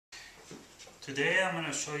Today I'm going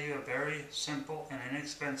to show you a very simple and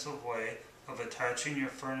inexpensive way of attaching your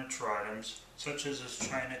furniture items, such as this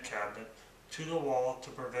china cabinet, to the wall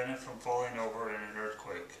to prevent it from falling over in an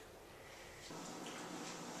earthquake.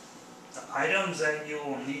 The items that you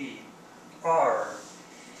will need are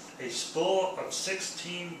a spool of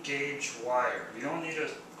 16 gauge wire. You don't need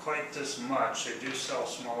quite this much. They do sell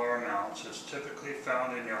smaller amounts. It's typically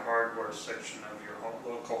found in your hardware section of your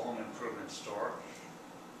local home improvement store.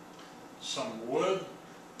 Some wood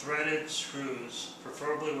threaded screws,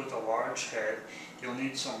 preferably with a large head. You'll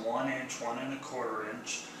need some 1 inch, 1 1/4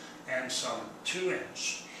 inch, and some 2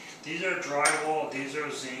 inch. These are drywall, these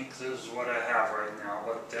are zinc. This is what I have right now,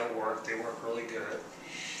 but they'll work. They work really good.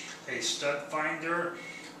 A stud finder,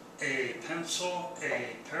 a pencil,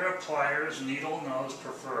 a pair of pliers, needle nose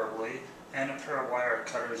preferably, and a pair of wire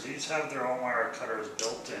cutters. These have their own wire cutters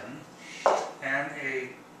built in, and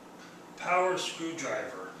a power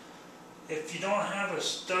screwdriver. If you don't have a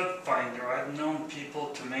stud finder, I've known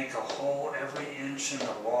people to make a hole every inch in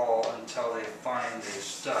the wall until they find a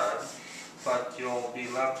stud, but you'll be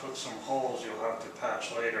left with some holes you'll have to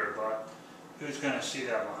patch later, but who's going to see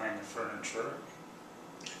that behind the furniture?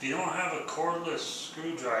 If you don't have a cordless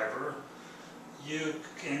screwdriver,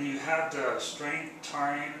 you have the strength,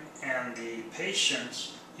 time, and the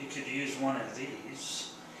patience, you could use one of these.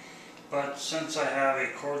 But since I have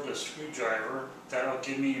a cordless screwdriver, that'll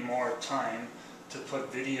give me more time to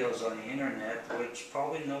put videos on the internet, which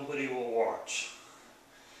probably nobody will watch.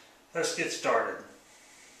 Let's get started.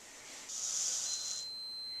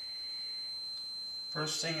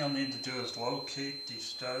 First thing you'll need to do is locate the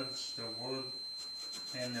studs, the wood,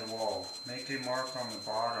 and the wall. Make a mark on the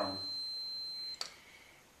bottom,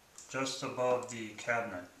 just above the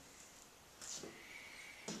cabinet.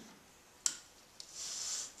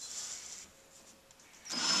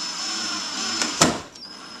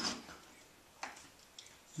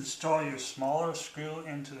 Install your smaller screw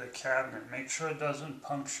into the cabinet. Make sure it doesn't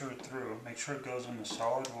puncture through. Make sure it goes into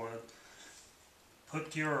solid wood.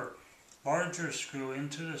 Put your larger screw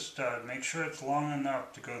into the stud. Make sure it's long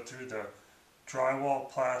enough to go through the drywall,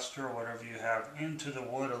 plaster, or whatever you have, into the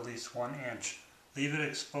wood at least 1 inch. Leave it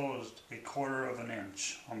exposed 1/4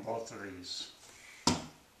 inch on both of these.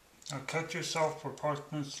 Now cut yourself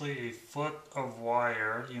approximately 1 foot of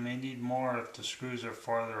wire. You may need more if the screws are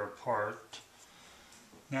farther apart.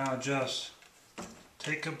 Now just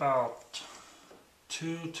take about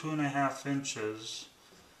 2–2.5 inches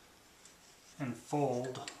and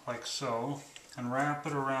fold like so, and wrap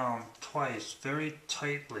it around twice very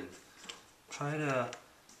tightly. Try to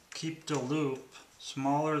keep the loop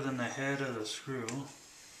smaller than the head of the screw.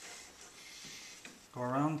 Go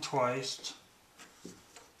around twice.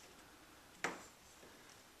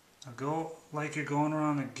 Now go like you're going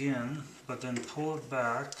around again, but then pull it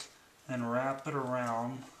back and wrap it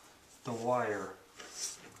around the wire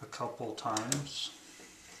a couple times.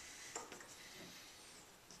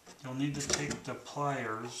 You'll need to take the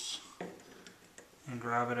pliers and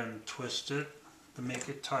grab it and twist it to make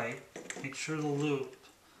it tight. Make sure the loop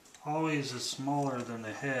always is smaller than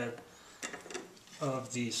the head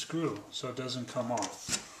of the screw so it doesn't come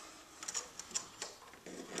off.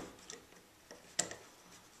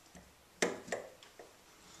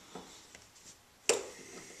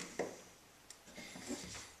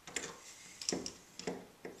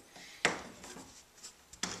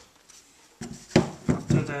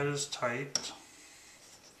 After that is tight,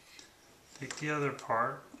 take the other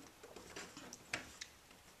part,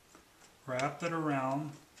 wrap it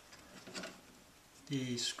around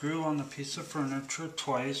the screw on the piece of furniture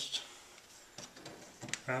twice,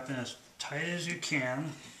 wrap it as tight as you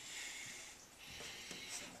can.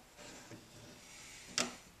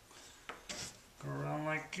 Go around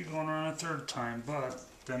like you're going around a third time, but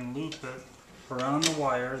then loop it around the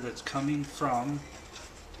wire that's coming from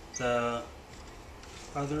the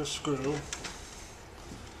other screw.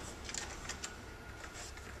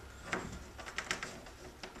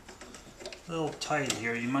 A little tight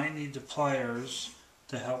here. You might need the pliers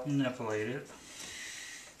to help manipulate it.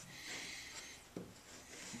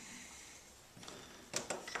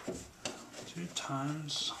 Two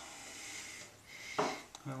times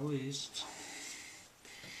at least.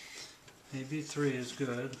 Maybe 3 is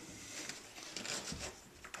good.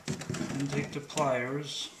 And take the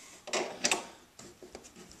pliers.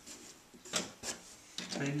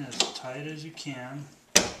 Tighten as tight as you can.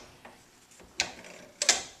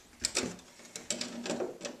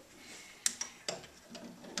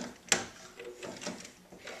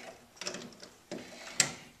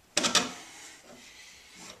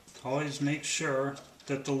 Always make sure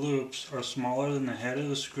that the loops are smaller than the head of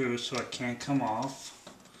the screw so it can't come off.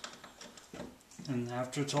 And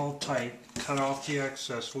after it's all tight, cut off the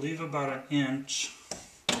excess. Leave about an inch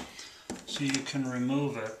so you can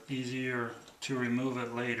remove it. Easier to remove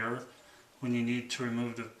it later when you need to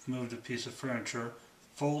remove the piece of furniture.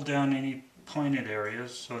 Fold down any pointed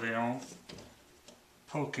areas so they don't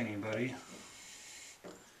poke anybody.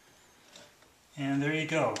 And there you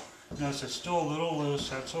go. Notice it's still a little loose,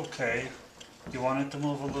 that's okay. You want it to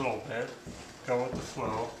move a little bit, go with the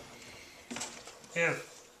flow.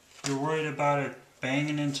 If you're worried about it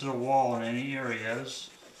banging into the wall in any areas,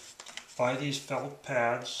 buy these felt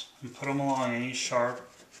pads and put them along any sharp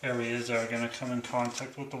areas that are going to come in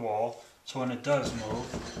contact with the wall, so when it does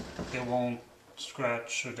move, it won't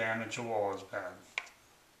scratch or damage the wall as bad.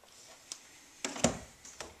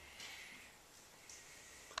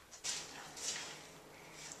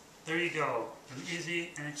 There you go, an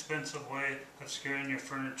easy, inexpensive way of securing your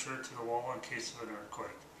furniture to the wall in case of an earthquake.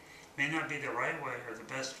 May not be the right way or the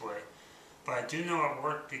best way, but I do know it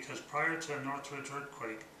worked because prior to the Northridge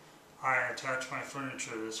earthquake, I attached my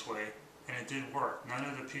furniture this way and it did work. None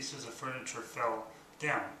of the pieces of furniture fell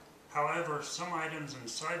down. However, some items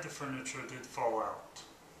inside the furniture did fall out.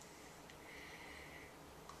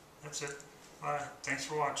 That's it. Bye. Thanks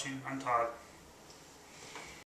for watching. I'm Todd.